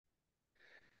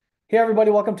Hey,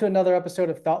 everybody, welcome to another episode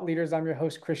of Thought Leaders. I'm your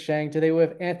host, Chris Shang. Today we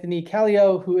have Anthony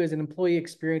Calleo, who is an employee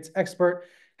experience expert,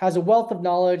 has a wealth of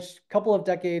knowledge, a couple of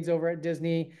decades over at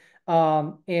Disney.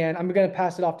 And I'm going to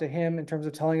pass it off to him in terms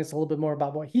of telling us a little bit more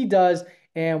about what he does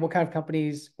and what kind of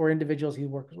companies or individuals he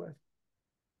works with.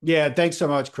 Yeah, thanks so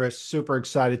much, Chris. Super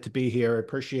excited to be here. I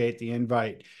appreciate the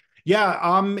invite. Yeah,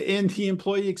 I'm in the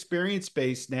employee experience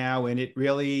space now, and it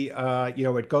really,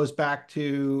 it goes back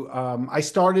to I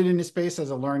started in this space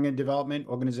as a learning and development,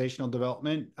 organizational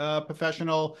development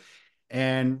professional,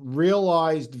 and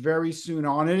realized very soon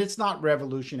on, and it's not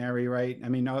revolutionary, right? I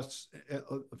mean, us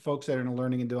folks that are in the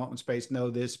learning and development space know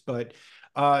this, but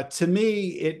to me,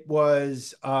 it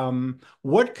was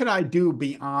what could I do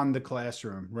beyond the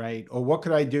classroom, right? Or what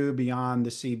could I do beyond the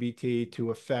CBT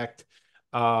to affect,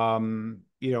 a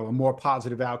more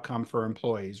positive outcome for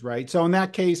employees, right? So in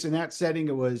that case, in that setting,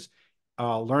 it was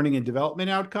learning and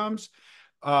development outcomes.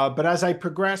 But as I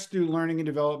progressed through learning and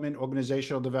development,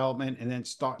 organizational development, and then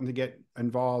starting to get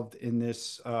involved in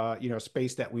this,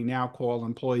 space that we now call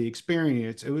employee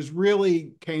experience, it was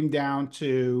really came down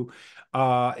to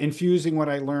infusing what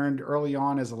I learned early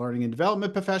on as a learning and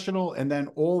development professional, and then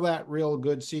all that real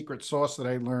good secret sauce that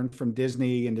I learned from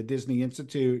Disney and the Disney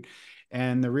Institute,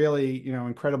 and the really,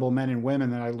 incredible men and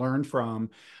women that I learned from.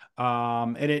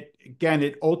 And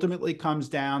it ultimately comes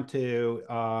down to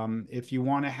if you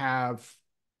want to have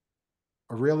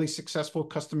a really successful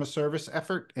customer service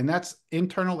effort, and that's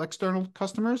internal, external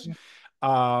customers,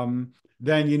 um,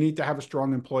 then you need to have a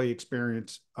strong employee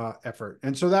experience effort.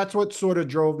 And so that's what sort of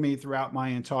drove me throughout my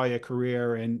entire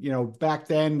career. And, back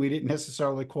then we didn't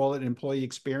necessarily call it employee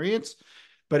experience,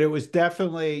 but it was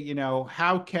definitely,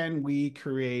 how can we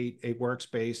create a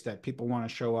workspace that people want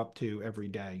to show up to every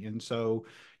day? And so,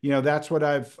 that's what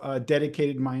I've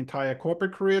dedicated my entire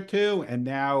corporate career to. And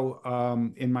now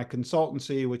in my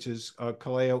consultancy, which is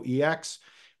Calleo EX,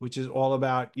 which is all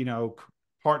about,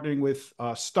 partnering with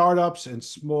startups and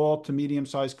small to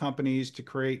medium-sized companies to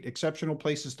create exceptional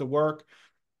places to work.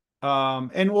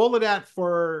 And all of that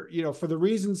for the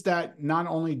reasons that not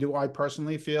only do I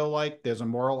personally feel like there's a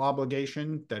moral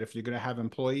obligation that if you're going to have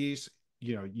employees,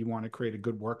 you want to create a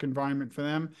good work environment for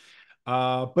them.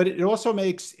 But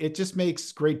it just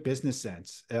makes great business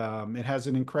sense. It has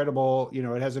an incredible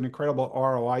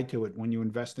ROI to it when you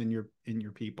invest in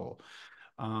your people.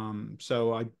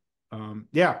 So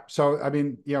I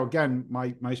mean, again,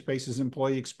 my space is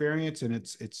employee experience, and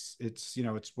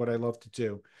it's what I love to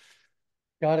do.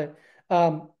 Got it.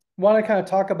 Want to kind of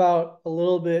talk about a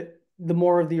little bit the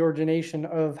more of the origination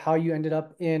of how you ended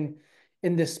up in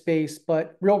this space.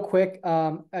 But real quick,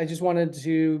 I just wanted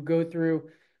to go through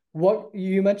what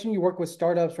you mentioned. You work with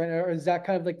startups, right? Or is that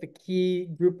kind of like the key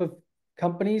group of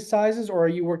company sizes, or are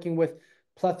you working with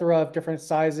plethora of different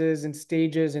sizes and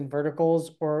stages and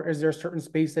verticals, or is there a certain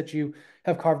space that you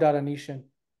have carved out a niche in?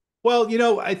 Well,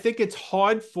 I think it's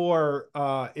hard for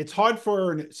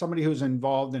somebody who's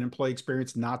involved in employee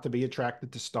experience not to be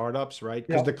attracted to startups, right?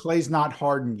 Because Yeah, the clay's not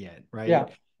hardened yet, yeah, right? yeah.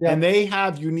 And they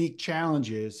have unique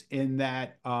challenges in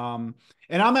that, and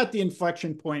I'm at the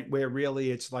inflection point where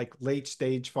really it's like late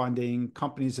stage funding,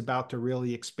 companies about to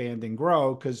really expand and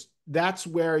grow, because that's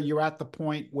where you're at the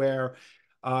point where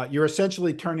you're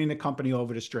essentially turning the company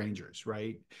over to strangers,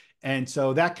 right? And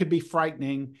so that could be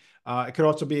frightening. It could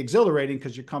also be exhilarating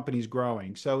because your company's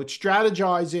growing. So it's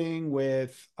strategizing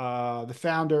with the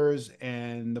founders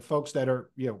and the folks that are,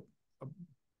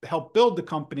 help build the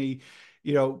company.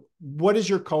 What is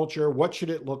your culture? What should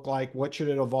it look like? What should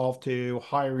it evolve to?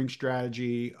 Hiring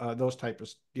strategy, those type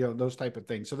of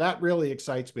things. So that really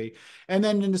excites me. And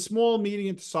then in the small,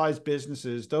 medium-sized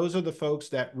businesses, those are the folks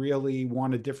that really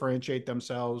want to differentiate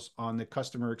themselves on the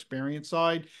customer experience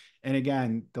side. And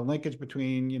again, the linkage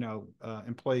between,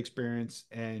 employee experience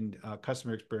and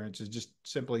customer experience is just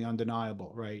simply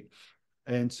undeniable, right?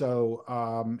 And so,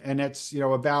 and it's,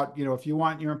 about, if you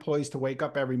want your employees to wake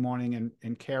up every morning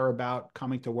and care about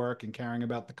coming to work and caring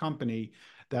about the company,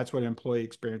 that's what employee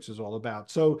experience is all about.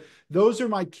 So those are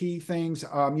my key things.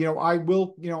 I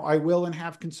will and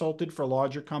have consulted for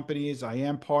larger companies. I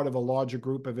am part of a larger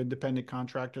group of independent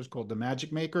contractors called the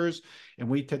MagicMakers, and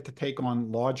we tend to take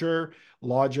on larger,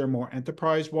 more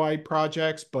enterprise-wide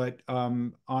projects. But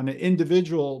on an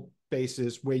individual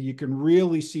basis, where you can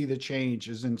really see the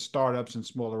changes in startups and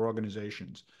smaller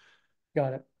organizations.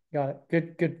 Got it. Got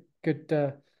it. Good.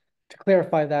 To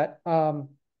clarify that,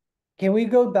 can we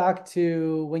go back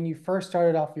to when you first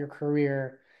started off your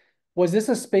career? Was this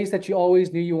a space that you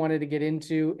always knew you wanted to get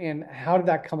into, and how did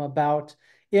that come about?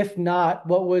 If not,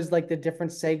 what was like the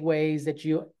different segues that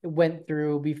you went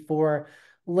through before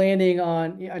landing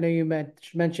on? I know you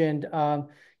mentioned,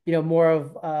 more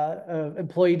of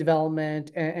employee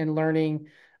development and learning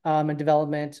and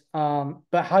development.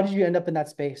 But how did you end up in that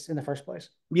space in the first place?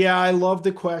 Yeah, I love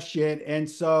the question. And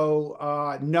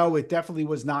so, no, it definitely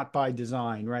was not by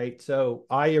design, right? So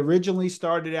I originally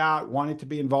started out wanting to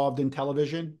be involved in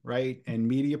television, right, and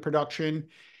media production.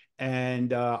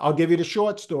 And I'll give you the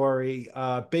short story.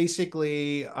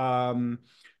 Basically,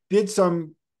 did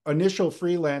some initial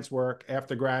freelance work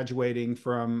after graduating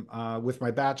from with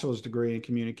my bachelor's degree in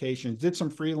communications. Did some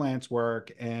freelance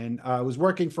work, and was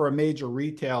working for a major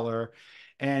retailer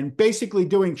and basically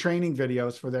doing training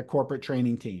videos for their corporate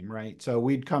training team, right? So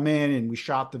we'd come in and we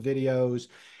shot the videos,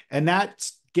 and that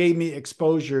gave me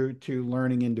exposure to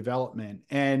learning and development.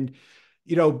 And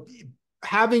you know,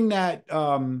 having that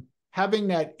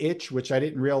itch, which I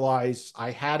didn't realize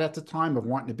I had at the time, of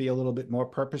wanting to be a little bit more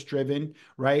purpose driven,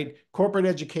 right? Corporate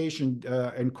education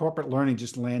and corporate learning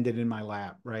just landed in my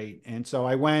lap, right? And so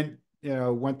I went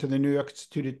to the New York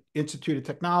Institute of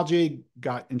Technology,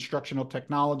 got instructional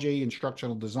technology,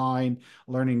 instructional design,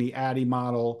 learning the ADDIE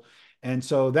model. And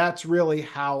so that's really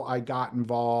how I got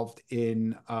involved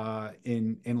in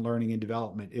learning and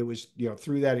development. It was,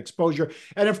 through that exposure.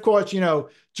 And of course,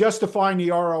 justifying the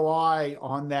ROI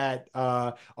on that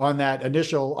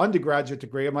initial undergraduate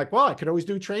degree, I'm like, well, I could always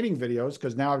do training videos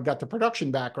because now I've got the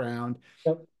production background.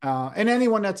 Yep. And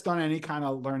anyone that's done any kind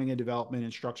of learning and development,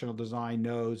 instructional design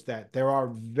knows that there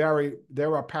are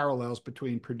parallels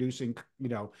between producing,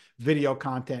 video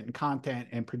content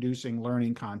and producing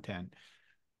learning content.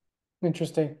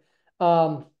 Interesting.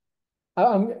 Um,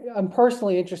 I'm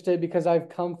personally interested because I've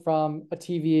come from a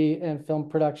TV and film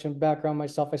production background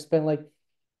myself. I spent like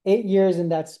 8 years in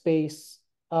that space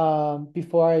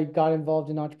before I got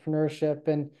involved in entrepreneurship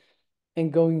and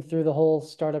going through the whole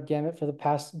startup gamut for the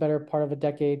past better part of a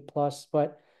decade plus.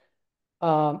 But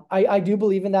I do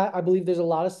believe in that. I believe there's a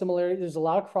lot of similarity. There's a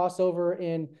lot of crossover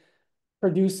in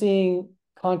producing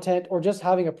content or just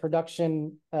having a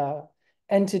production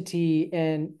entity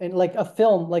and like a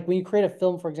film. Like when you create a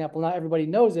film, for example, not everybody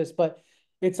knows this, but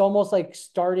it's almost like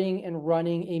starting and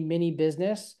running a mini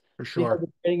business For because sure. you're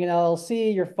creating an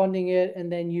LLC, you're funding it, and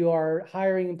then you are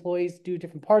hiring employees to do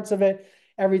different parts of it.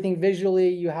 Everything visually,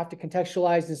 you have to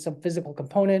contextualize in some physical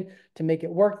component to make it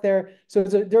work there. So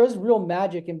there is real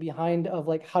magic in behind of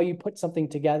like how you put something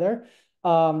together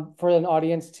for an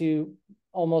audience to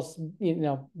almost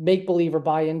make believe or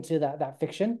buy into that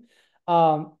fiction.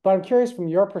 But I'm curious from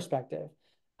your perspective,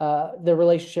 the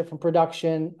relationship from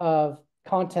production of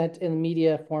content in the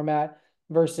media format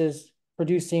versus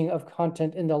producing of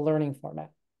content in the learning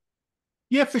format.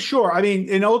 Yeah, for sure. I mean,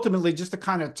 and ultimately, just to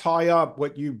kind of tie up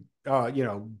what you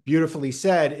beautifully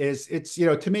said, is it's,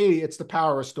 to me, it's the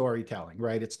power of storytelling,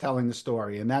 right? It's telling the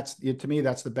story, and to me,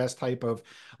 that's the best type of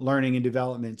learning and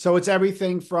development. So it's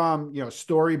everything from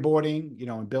storyboarding,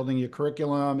 and building your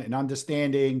curriculum and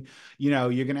understanding, you're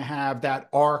going to have that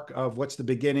arc of what's the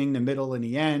beginning, the middle, and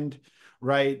the end.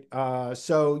 Right.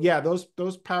 So yeah,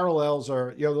 those parallels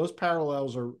are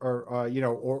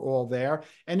all there.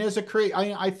 And there's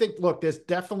I think, look, there's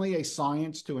definitely a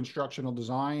science to instructional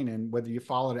design, and whether you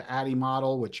follow the ADDIE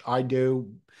model, which I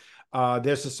do,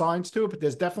 there's a science to it, but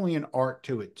there's definitely an art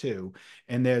to it too.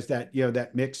 And there's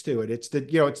that mix to it. It's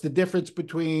the difference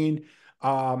between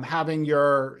having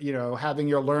your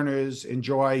learners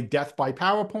enjoy death by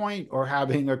PowerPoint or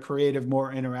having a creative,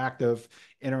 more interactive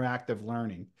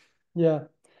learning. Yeah.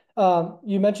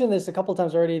 You mentioned this a couple of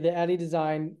times already, the ADDIE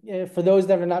design. For those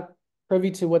that are not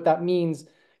privy to what that means,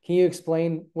 can you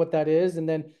explain what that is?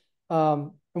 And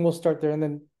we'll start there and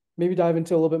then maybe dive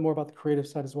into a little bit more about the creative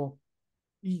side as well.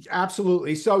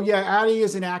 Absolutely. So yeah, ADDIE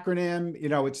is an acronym.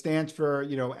 It stands for,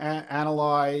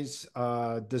 analyze,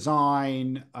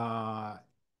 design,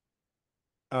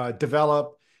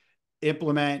 develop,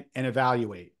 implement, and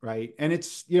evaluate, right? And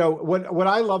it's, what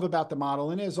I love about the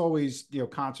model, and there's always,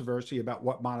 controversy about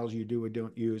what models you do or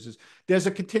don't use, is there's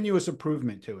a continuous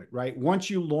improvement to it, right? Once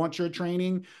you launch your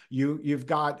training, you've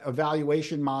got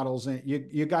evaluation models, and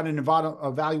you got an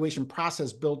evaluation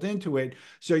process built into it.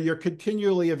 So you're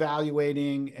continually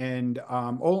evaluating and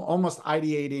almost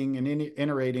ideating and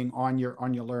iterating on your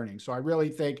learning. So I really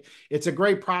think it's a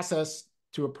great process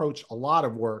to approach a lot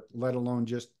of work, let alone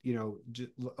just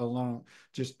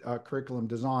curriculum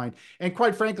design. And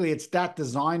quite frankly, it's that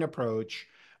design approach,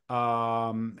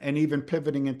 and even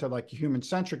pivoting into like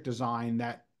human-centric design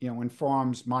that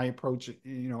informs my approach,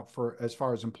 for as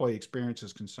far as employee experience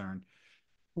is concerned.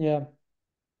 Yeah.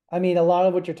 I mean, a lot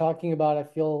of what you're talking about, I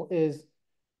feel, is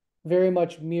very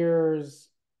much mirrors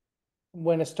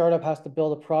when a startup has to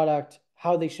build a product,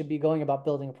 how they should be going about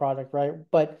building a product, right?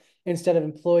 But instead of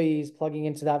employees plugging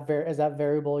into that as that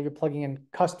variable, you're plugging in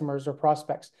customers or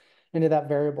prospects into that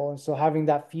variable. And so having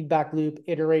that feedback loop,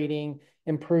 iterating,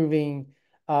 improving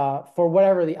for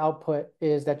whatever the output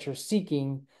is that you're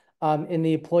seeking. In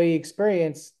the employee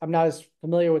experience, I'm not as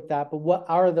familiar with that, but what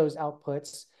are those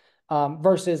outputs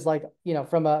versus like,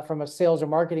 from a sales or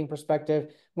marketing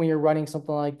perspective, when you're running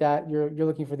something like that, you're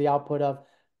looking for the output of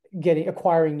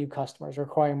acquiring new customers or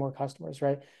acquiring more customers,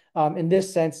 right? In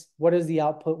this sense, what is the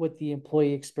output with the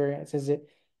employee experience?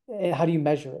 How do you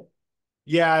measure it?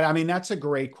 Yeah, I mean, that's a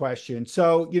great question.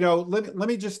 So, let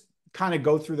me just kind of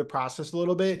go through the process a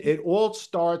little bit. It all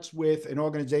starts with an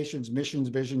organization's missions,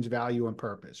 visions, value, and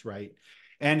purpose, right?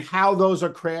 And how those are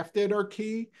crafted are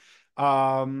key.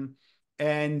 Um,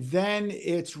 and then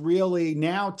it's really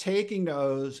now taking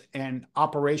those and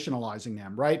operationalizing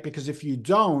them, right? Because if you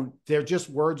don't, they're just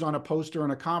words on a poster in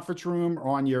a conference room or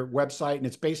on your website, and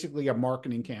it's basically a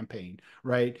marketing campaign,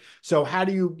 right? So how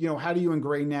do you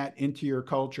ingrain that into your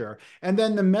culture? And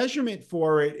then the measurement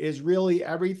for it is really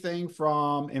everything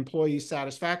from employee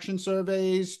satisfaction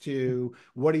surveys to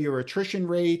what are your attrition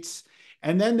rates.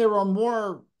 And then there are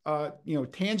more,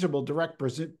 tangible direct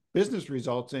business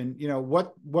results. And,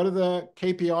 what are the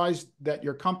KPIs that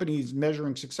your company is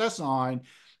measuring success on?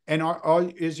 And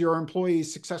is your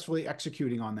employees successfully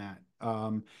executing on that?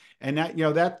 And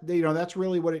that's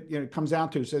really what it comes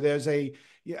down to. So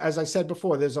as I said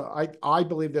before, I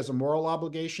believe there's a moral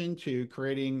obligation to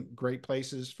creating great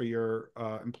places for your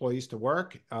employees to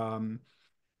work,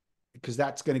 because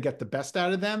that's going to get the best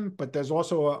out of them. But there's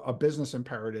also a business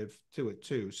imperative to it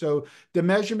too. So the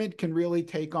measurement can really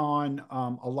take on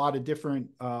a lot of different,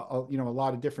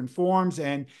 forms.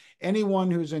 And anyone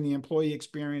who's in the employee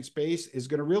experience space is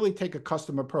going to really take a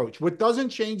custom approach. What doesn't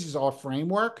change is our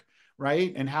framework,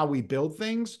 right, and how we build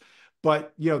things.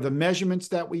 But the measurements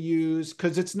that we use,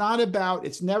 because it's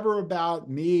never about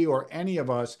me or any of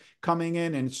us coming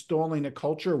in and installing a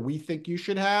culture we think you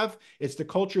should have. It's the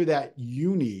culture that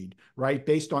you need, right,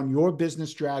 based on your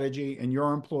business strategy and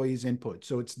your employees' input.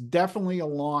 So it's definitely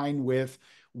aligned with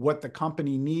what the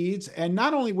company needs, and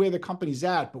not only where the company's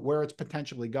at, but where it's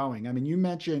potentially going. I mean, you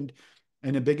mentioned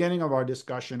in the beginning of our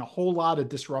discussion a whole lot of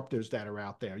disruptors that are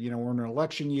out there. We're in an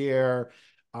election year.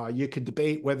 You could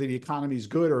debate whether the economy is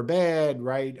good or bad,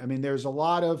 right? I mean, there's a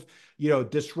lot of,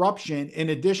 disruption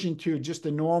in addition to just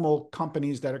the normal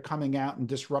companies that are coming out and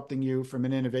disrupting you from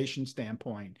an innovation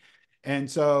standpoint. And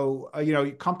so,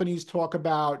 companies talk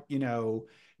about,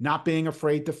 not being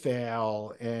afraid to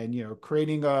fail and,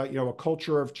 creating a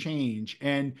culture of change.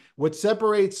 And what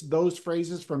separates those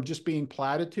phrases from just being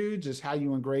platitudes is how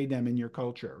you ingrain them in your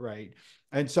culture, right?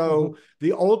 And Mhm. so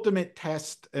the ultimate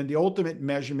test and the ultimate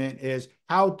measurement is,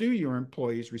 how do your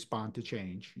employees respond to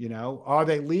change? Are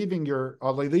they leaving your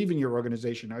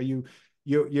organization? Are you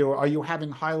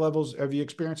having high levels? Are you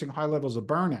experiencing high levels of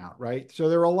burnout? Right. So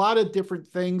there are a lot of different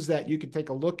things that you can take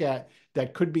a look at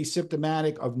that could be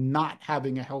symptomatic of not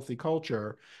having a healthy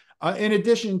culture. In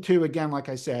addition to, again, like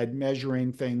I said,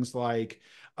 measuring things like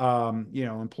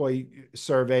employee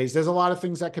surveys. There's a lot of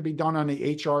things that could be done on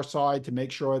the HR side to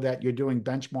make sure that you're doing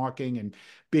benchmarking and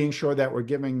being sure that we're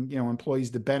giving,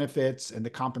 employees the benefits and the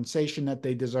compensation that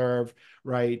they deserve,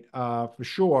 right? For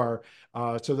sure.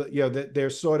 So that,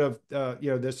 there's sort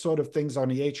of things on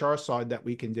the HR side that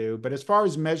we can do. But as far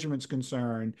as measurement's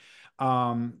concerned,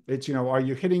 it's, are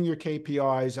you hitting your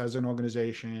KPIs as an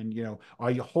organization?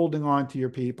 Are you holding on to your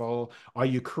people? Are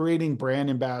you creating brand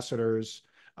ambassadors?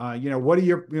 What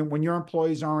are when your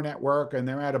employees aren't at work and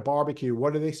they're at a barbecue,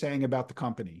 what are they saying about the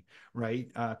company, right?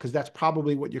 Because that's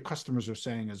probably what your customers are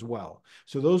saying as well.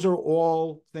 So those are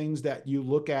all things that you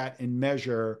look at and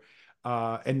measure,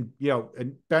 and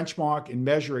benchmark and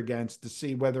measure against to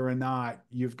see whether or not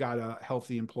you've got a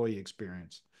healthy employee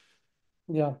experience.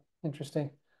 Yeah,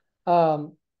 interesting.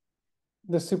 Um,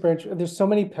 there's so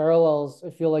many parallels,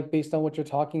 I feel like, based on what you're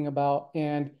talking about,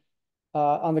 and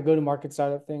on the go-to-market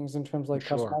side of things in terms of For like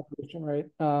customer sure. acquisition, right?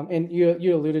 And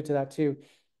you alluded to that too.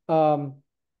 Um,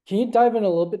 can you dive in a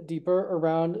little bit deeper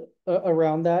around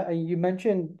that? And you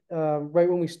mentioned right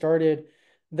when we started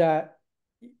that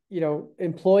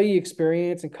employee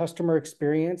experience and customer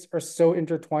experience are so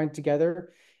intertwined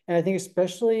together. And I think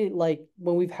especially like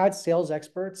when we've had sales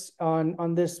experts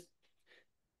on this,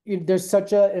 there's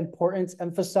such a importance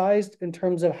emphasized in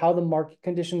terms of how the market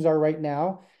conditions are right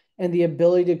now and the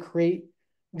ability to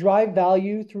drive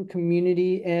value through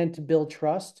community and to build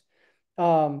trust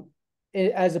um,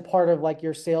 as a part of like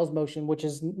your sales motion, which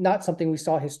is not something we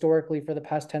saw historically for the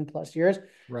past 10 plus years,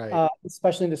 Right.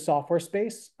 especially in the software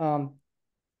space,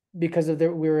 because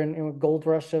we were in a gold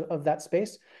rush of that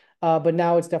space. but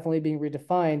now it's definitely being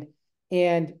redefined.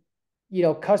 And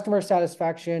customer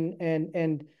satisfaction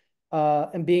and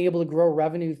being able to grow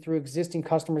revenue through existing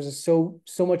customers is so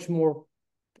much more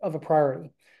of a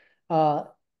priority. Uh,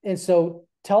 and so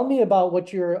tell me about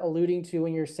what you're alluding to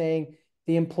when you're saying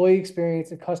the employee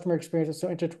experience and customer experience are so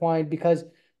intertwined, because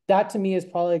that to me is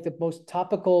probably like the most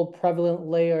topical, prevalent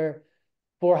layer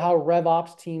for how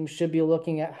RevOps teams should be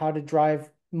looking at how to drive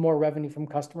more revenue from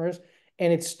customers.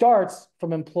 And it starts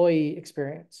from employee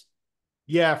experience.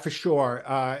 Yeah, for sure.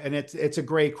 And it's a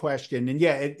great question. And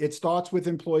yeah, it starts with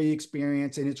employee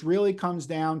experience, and it really comes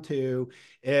down to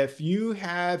if you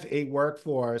have a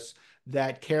workforce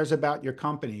that cares about your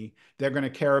company, they're going to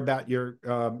care about they're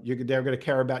going to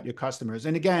care about your customers.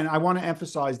 And again, I want to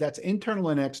emphasize that's internal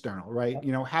and external, right?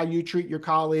 You know, how you treat your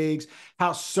colleagues,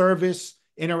 how service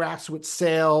interacts with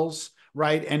sales,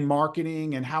 right? And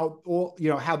marketing, and how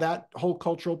that whole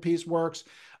cultural piece works.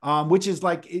 Which is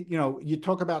like, you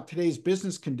talk about today's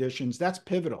business conditions, that's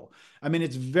pivotal. I mean,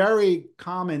 it's very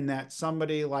common that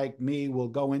somebody like me will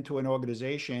go into an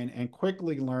organization and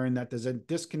quickly learn that there's a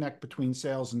disconnect between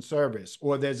sales and service,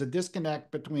 or there's a disconnect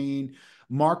between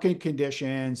market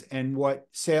conditions and what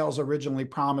sales originally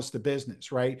promised the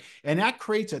business, right? And that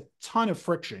creates a ton of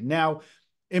friction. Now,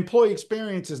 employee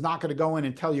experience is not going to go in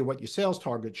and tell you what your sales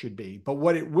target should be, but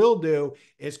what it will do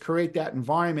is create that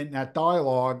environment, that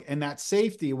dialogue, and that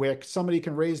safety where somebody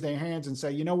can raise their hands and say,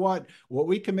 you know what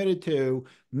we committed to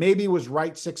maybe was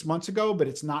right 6 months ago, but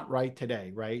it's not right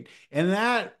today, right? And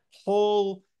that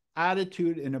whole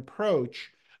attitude and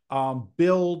approach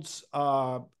builds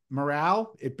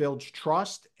morale, it builds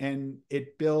trust, and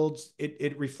it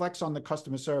reflects on the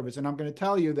customer service. And I'm going to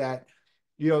tell you that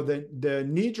the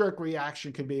knee-jerk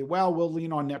reaction could be, well, we'll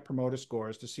lean on net promoter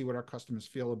scores to see what our customers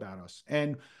feel about us.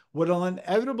 And what will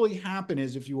inevitably happen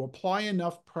is if you apply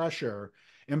enough pressure,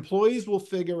 employees will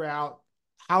figure out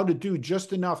how to do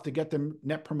just enough to get the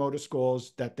net promoter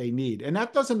scores that they need. And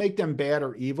that doesn't make them bad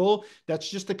or evil. That's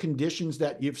just the conditions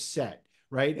that you've set,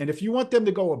 right? And if you want them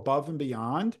to go above and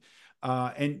beyond,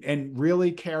 and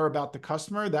really care about the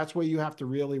customer, that's where you have to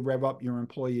really rev up your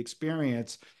employee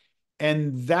experience.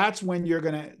 And that's when you're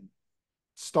going to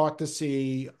start to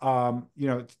see,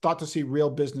 real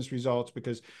business results,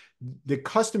 because your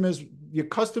customers,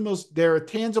 there are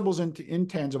tangibles and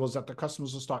intangibles that the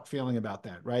customers will start feeling about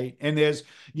that, right? And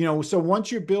so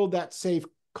once you build that safe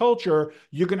culture,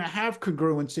 you're going to have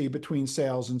congruency between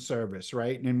sales and service,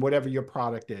 right? And whatever your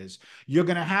product is, you're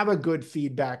going to have a good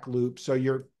feedback loop. So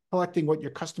you're collecting what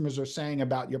your customers are saying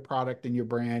about your product and your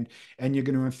brand, and you're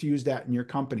going to infuse that in your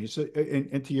company, so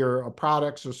into your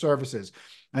products or services.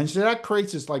 And so that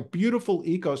creates this like beautiful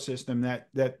ecosystem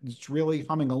that's really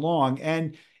humming along.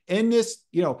 And in this,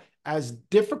 as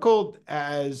difficult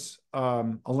as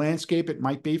a landscape it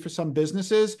might be for some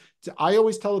businesses, I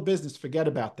always tell a business, forget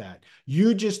about that.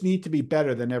 You just need to be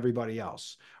better than everybody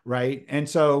else, right? And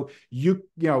so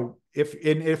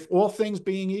if all things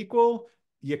being equal,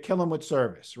 you kill them with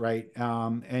service, right?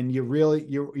 And you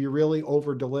really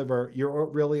over deliver. You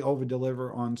really over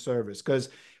deliver on service, because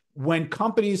when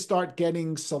companies start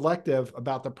getting selective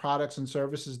about the products and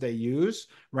services they use,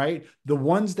 right? The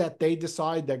ones that they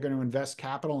decide they're going to invest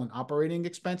capital and operating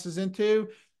expenses into,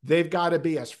 they've got to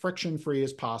be as friction-free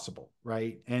as possible,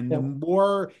 right? And the Yep.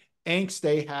 more angst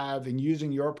they have in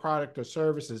using your product or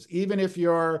services, even if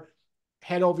you're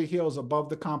head over heels above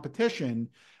the competition,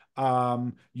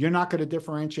 you're not going to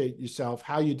differentiate yourself.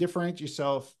 How you differentiate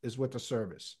yourself is with the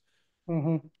service.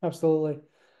 Absolutely.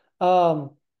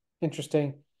 Um,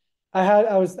 Interesting.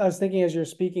 I was thinking as you're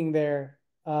speaking there,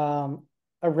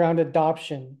 around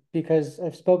adoption, because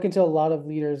I've spoken to a lot of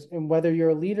leaders, and whether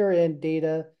you're a leader in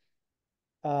data,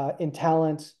 in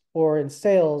talent, or in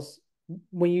sales,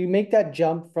 when you make that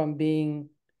jump from being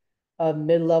a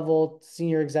mid-level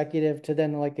senior executive to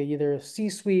then like either a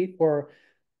C-suite or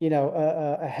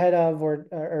a head of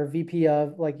or VP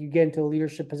of, like you get into a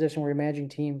leadership position where you're managing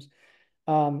teams.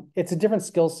 It's a different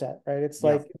skill set, right? It's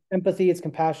Yeah. like empathy, it's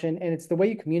compassion, and it's the way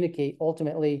you communicate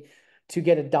ultimately to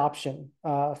get adoption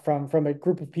from a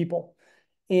group of people.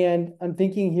 And I'm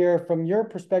thinking here from your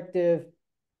perspective,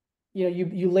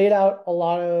 you laid out a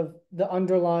lot of the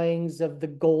underlyings of the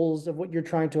goals of what you're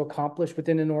trying to accomplish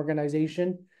within an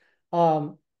organization.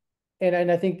 Um,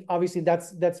 and I think obviously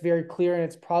that's very clear, and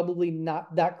it's probably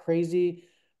not that crazy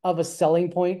of a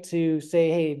selling point to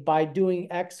say, hey, by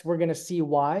doing X, we're going to see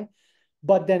Y.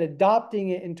 But then adopting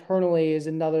it internally is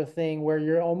another thing where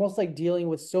you're almost like dealing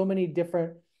with so many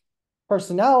different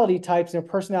personality types and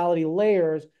personality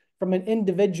layers, from an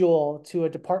individual to a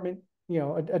department,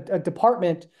 a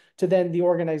department, to then the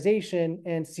organization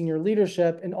and senior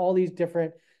leadership and all these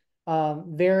different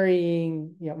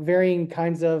varying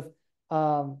kinds of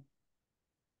um,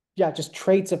 yeah, just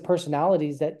traits of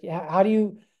personalities that how do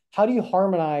you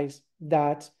harmonize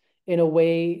that in a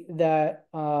way that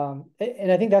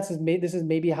and I think this is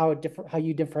maybe how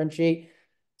you differentiate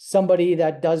somebody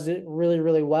that does it really,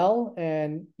 really well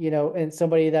and and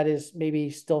somebody that is maybe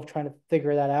still trying to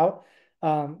figure that out.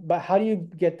 But how do you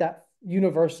get that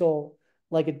universal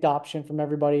like adoption from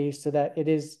everybody so that it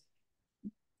is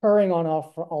occurring on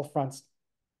all fronts?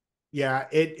 Yeah,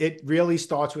 it really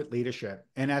starts with leadership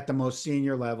and at the most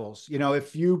senior levels.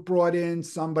 If you brought in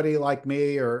somebody like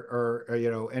me or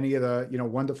any of the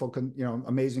wonderful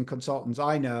amazing consultants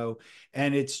I know,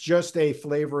 and it's just a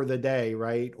flavor of the day,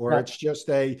 right? Or Yeah. it's just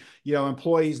a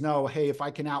employees know, hey, if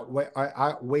I can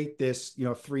outwait this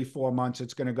 3-4 months,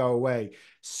 it's going to go away.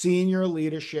 Senior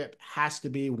leadership has to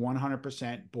be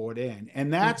 100% bought in,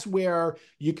 and that's where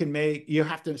you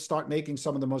have to start making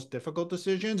some of the most difficult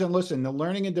decisions. And listen, the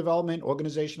learning and development,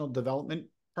 organizational development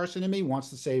person in me wants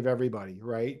to save everybody,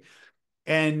 right?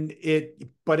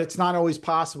 But it's not always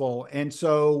possible. And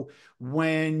so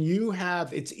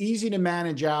it's easy to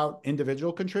manage out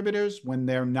individual contributors when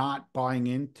they're not buying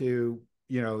into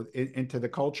the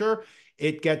culture.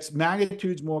 It gets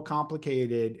magnitudes more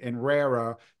complicated and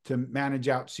rarer to manage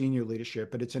out senior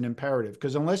leadership, but it's an imperative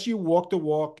because unless you walk the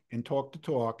walk and talk the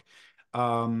talk,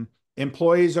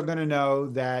 employees are going to know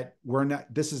that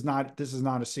this is not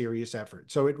a serious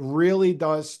effort. So it really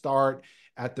does start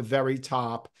at the very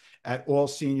top at all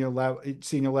senior levels.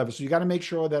 So you got to make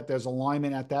sure that there's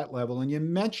alignment at that level. And you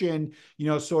mentioned,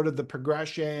 sort of the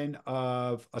progression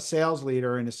of a sales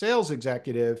leader and a sales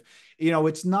executive.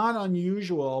 It's not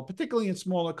unusual, particularly in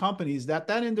smaller companies, that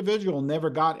individual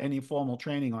never got any formal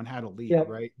training on how to lead, Yep.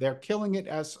 right? They're killing it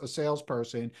as a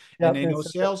salesperson and Yep. they know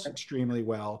It's so sales different. extremely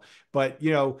well. But,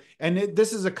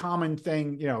 this is a common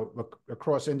thing,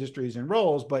 across industries and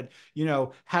roles, but,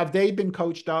 have they been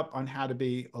coached up on how to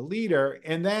be a leader?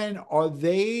 And then are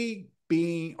they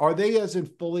as in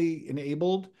fully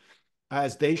enabled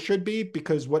as they should be?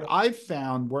 Because what I've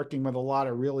found working with a lot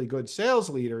of really good sales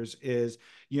leaders is,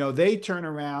 they turn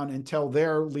around and tell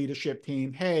their leadership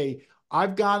team, hey,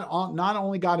 I've got not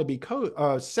only got to be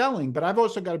selling, but I've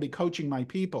also got to be coaching my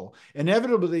people.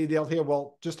 Inevitably, they'll hear,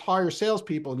 well, just hire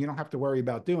salespeople. You don't have to worry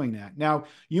about doing that. Now,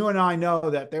 you and I know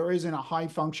that there isn't a high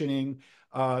functioning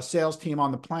sales team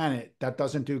on the planet that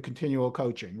doesn't do continual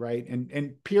coaching, right?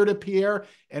 And peer to peer,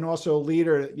 and also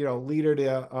leader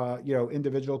to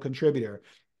individual contributor.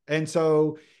 And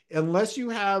so unless you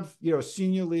have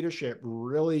senior leadership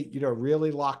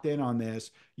really locked in on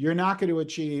this, you're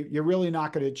really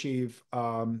not going to achieve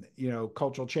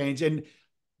cultural change. And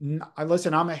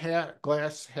listen, I'm a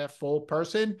glass half full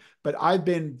person, but I've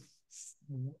been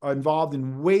involved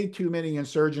in way too many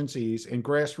insurgencies and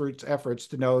grassroots efforts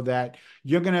to know that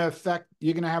you're going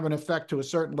to have an effect to a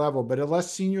certain level, but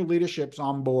unless senior leadership's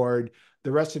on board,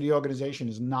 the rest of the organization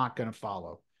is not going to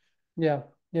follow. Yeah.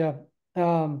 Yeah.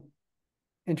 Um,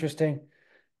 Interesting.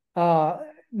 Uh,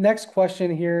 Next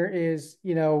question here is,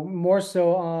 more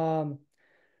so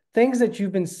things that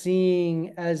you've been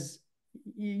seeing as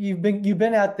you've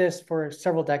been at this for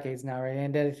several decades now, right?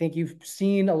 And I think you've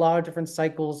seen a lot of different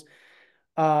cycles.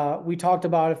 We talked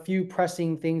about a few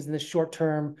pressing things in the short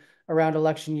term around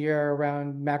election year,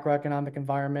 around macroeconomic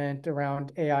environment,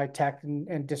 around AI tech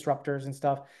and disruptors and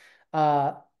stuff.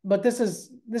 Uh, but this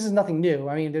is nothing new.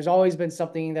 I mean, there's always been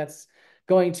something that's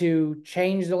going to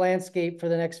change the landscape for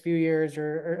the next few years,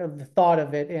 or the thought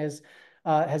of it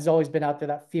has always been out there,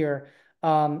 that fear.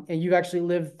 And you've actually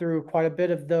lived through quite a bit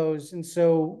of those. And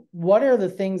so, what are the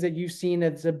things that you've seen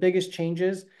as the biggest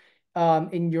changes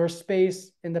in your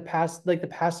space in the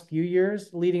past few years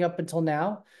leading up until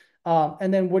now?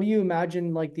 And then what do you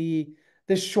imagine like the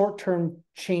short-term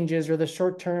changes or the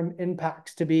short-term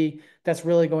impacts to be that's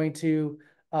really going to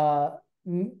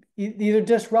either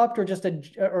disrupt or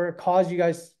or cause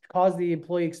the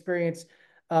employee experience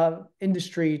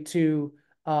industry to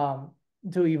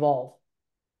evolve?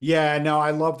 Yeah, no,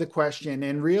 I love the question.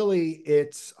 And really,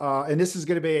 and this is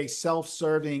going to be a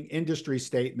self-serving industry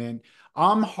statement.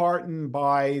 I'm heartened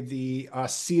by the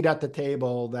seat at the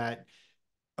table that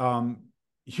um,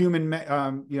 human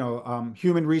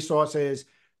resources,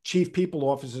 chief people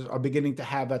officers are beginning to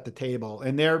have at the table,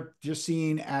 and they're just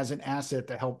seen as an asset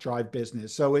to help drive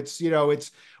business. So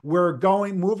we're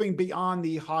moving beyond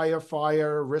the hire,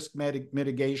 fire, risk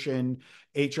mitigation,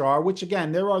 HR, which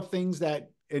again, there are things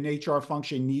that an HR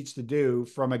function needs to do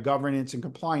from a governance and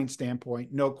compliance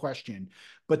standpoint, no question.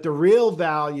 But the real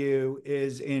value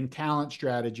is in talent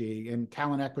strategy and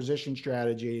talent acquisition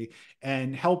strategy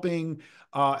and helping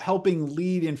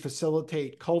lead and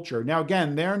facilitate culture. Now,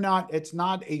 again, it's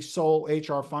not a sole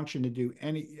HR function to do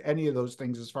any of those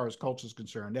things as far as culture is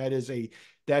concerned. That is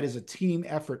a team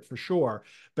effort for sure.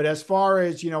 But as far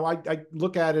as, I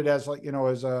look at it as like,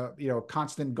 as a,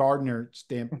 constant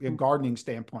gardening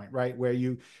standpoint, right? Where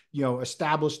you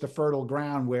establish the fertile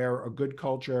ground where a good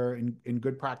culture and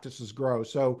good practices grow.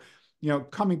 So,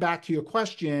 coming back to your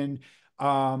question,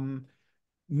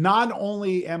 not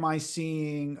only am I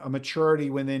seeing a maturity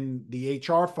within the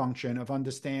HR function of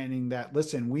understanding that,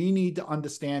 listen, we need to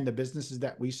understand the businesses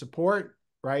that we support,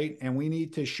 right? And we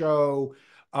need to show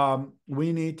the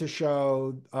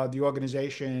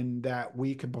organization that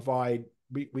we can provide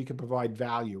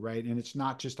value, right? And it's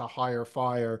not just a hire,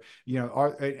 fire,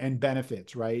 and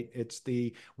benefits, right? It's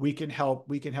we can help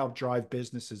drive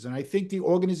businesses. And I think the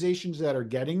organizations that are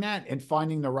getting that and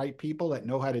finding the right people that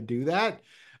know how to do that,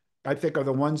 I think are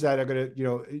the ones that are going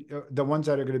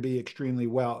to, be extremely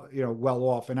well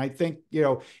off. And I think,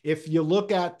 if you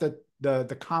look at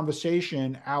the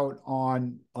conversation out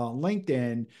on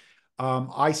LinkedIn,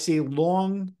 I see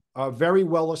very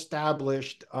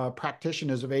well-established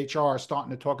practitioners of HR starting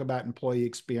to talk about employee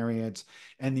experience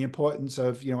and the importance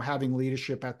of, having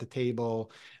leadership at the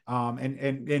table,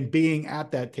 and being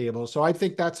at that table. So I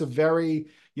think that's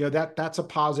that's a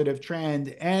positive trend.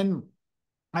 And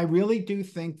I really do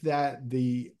think that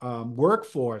the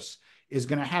workforce is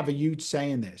going to have a huge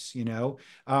say in this,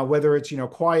 whether it's,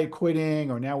 quiet quitting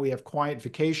or now we have quiet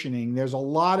vacationing. There's a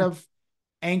lot of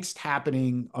angst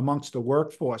happening amongst the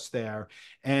workforce there.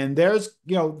 And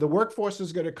the workforce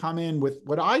is going to come in with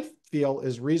what I feel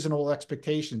is reasonable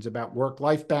expectations about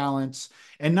work-life balance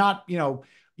and not,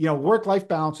 work-life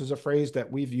balance is a phrase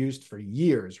that we've used for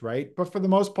years, right? But for the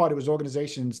most part, it was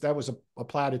organizations, that was a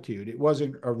platitude. It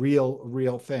wasn't a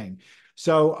real thing.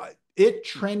 So it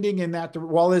trending in that,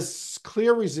 while there's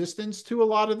clear resistance to a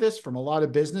lot of this from a lot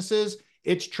of businesses,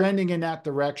 it's trending in that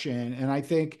direction. And I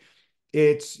think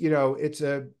it's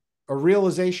a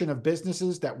realization of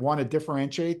businesses that want to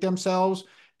differentiate themselves,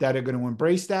 that are going to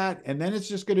embrace that. And then it's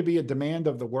just going to be a demand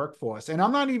of the workforce. And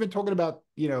I'm not even talking about,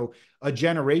 a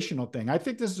generational thing. I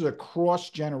think this is a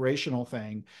cross-generational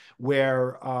thing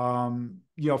where,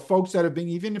 folks that have been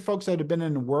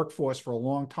in the workforce for a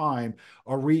long time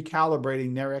are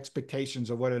recalibrating their expectations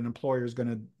of what an employer is going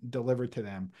to deliver to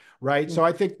them. Right. So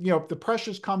I think, the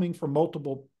pressure's coming from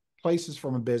multiple places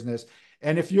from a business.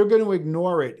 And if you're going to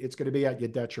ignore it, it's going to be at your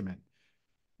detriment.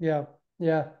 Yeah.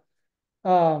 Yeah.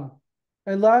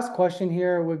 And last question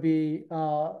here would be,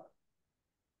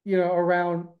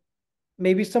 around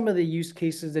maybe some of the use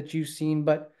cases that you've seen,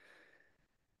 but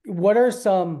what are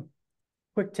some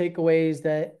quick takeaways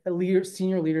that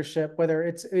senior leadership, whether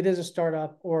it is a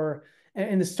startup or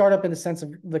in the startup in the sense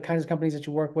of the kinds of companies that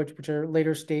you work with, which are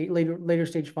later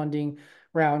stage funding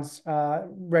rounds,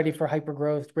 ready for hyper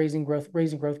growth, raising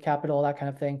growth capital, that kind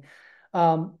of thing.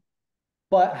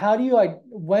 But how do you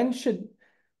when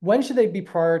should they be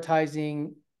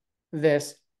prioritizing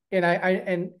this?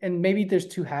 And maybe there's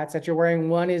two hats that you're wearing.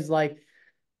 One is like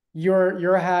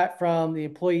your hat from the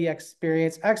employee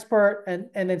experience expert, and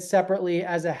then separately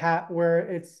as a hat where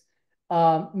it's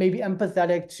maybe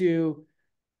empathetic to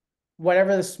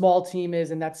whatever the small team is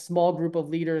and that small group of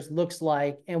leaders looks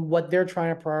like and what they're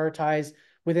trying to prioritize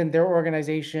within their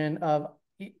organization of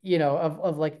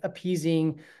like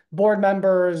appeasing board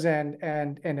members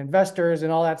and investors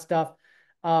and all that stuff.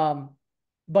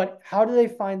 But how do they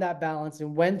find that balance,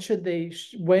 and when do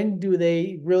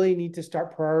they really need to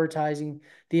start prioritizing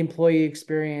the employee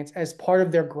experience as part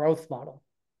of their growth model?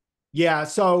 Yeah.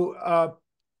 So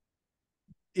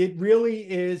it really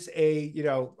is a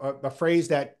phrase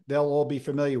that they'll all be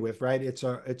familiar with, right? It's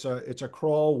a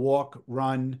crawl, walk,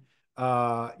 run,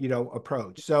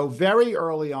 approach. So very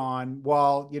early on,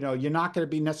 while, you're not going to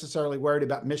be necessarily worried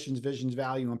about missions, visions,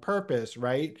 value, and purpose,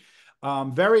 right?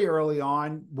 Very early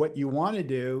on, what you want to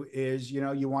do is,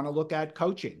 you want to look at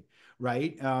coaching,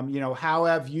 right? How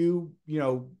have you,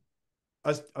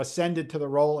 ascended to the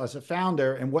role as a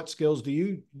founder, and what skills do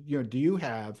you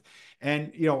have,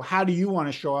 and how do you want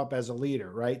to show up as a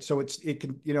leader, right? So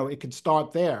it can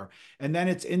start there, and then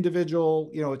it's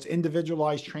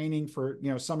individualized training for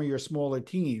some of your smaller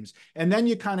teams, and then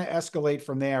you kind of escalate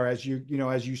from there as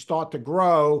you start to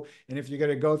grow. And if you're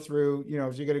going to go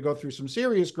through some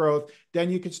serious growth, then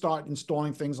you can start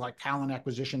installing things like talent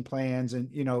acquisition plans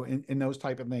and in those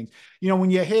type of things.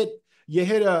 When you hit you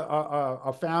hit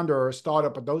a founder or a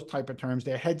startup of those type of terms,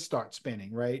 their head starts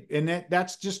spinning, right? And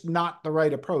that's just not the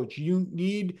right approach. You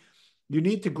need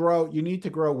to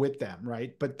grow with them,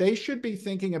 right? But they should be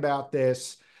thinking about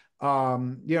this.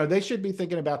 They should be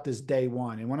thinking about this day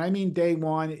one. And when I mean day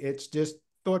one, it's just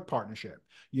thought partnership.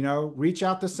 Reach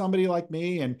out to somebody like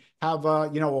me and have a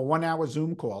 1 hour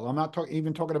Zoom call. I'm not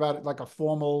even talking about it like a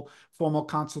formal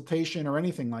consultation or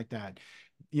anything like that.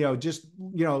 Just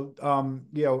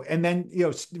and then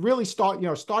really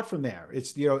start from there.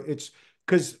 It's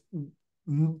because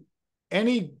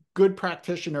any good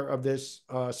practitioner of this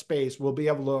space will be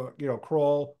able to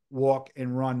crawl, walk,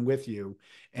 and run with you,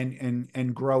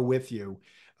 and grow with you.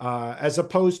 As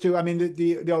opposed to, I mean,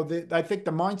 I think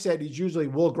the mindset is usually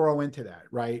we'll grow into that,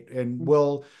 right? And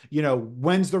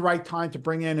when's the right time to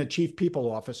bring in a chief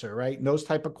people officer, right? And those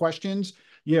type of questions.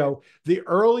 The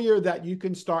earlier that you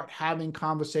can start having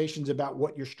conversations about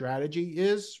what your strategy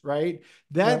is, right?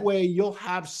 That Yeah. way you'll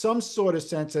have some sort of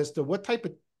sense as to what type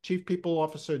of chief people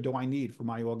officer do I need for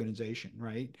my organization,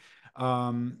 right?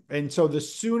 And so the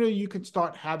sooner you can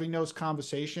start having those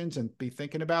conversations and be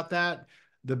thinking about that,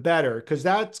 the better, because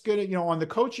that's going to, on the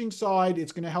coaching side,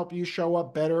 it's going to help you show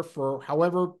up better for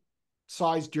however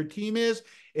sized your team is.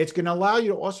 It's going to allow you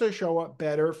to also show up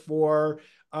better for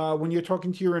when you're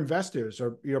talking to your investors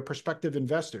or your prospective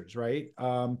investors, right?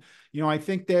 I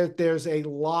think that there's a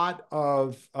lot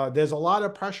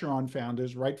of pressure on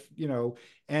founders, right?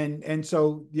 And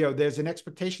so there's an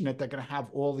expectation that they're going to have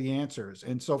all the answers,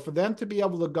 and so for them to be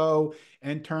able to go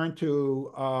and turn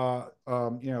to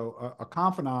a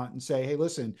confidant and say, hey,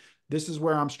 listen, this is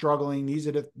where I'm struggling. This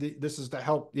is the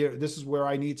help. This is where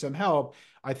I need some help.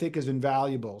 I think is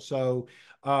invaluable. So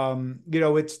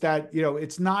it's that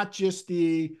it's not just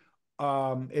the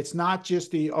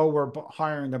oh, we're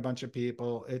hiring a bunch of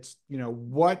people. It's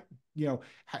what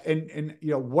and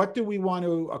what do we want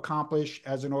to accomplish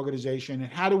as an organization,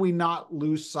 and how do we not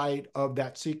lose sight of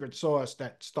that secret sauce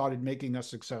that started making us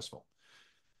successful?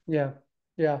 Yeah.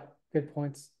 Yeah. Good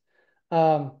points.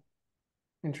 Um,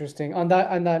 Interesting. On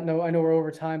that note, I know we're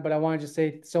over time, but I wanted to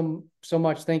say so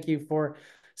much thank you for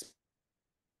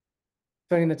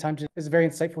spending the time. It's a very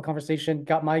insightful conversation.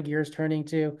 Got my gears turning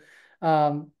too.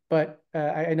 But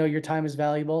I know your time is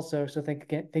valuable, so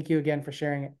thank you again for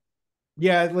sharing it.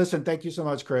 Yeah, listen, thank you so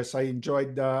much, Chris. I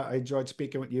enjoyed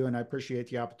speaking with you, and I appreciate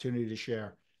the opportunity to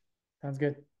share. Sounds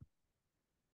good.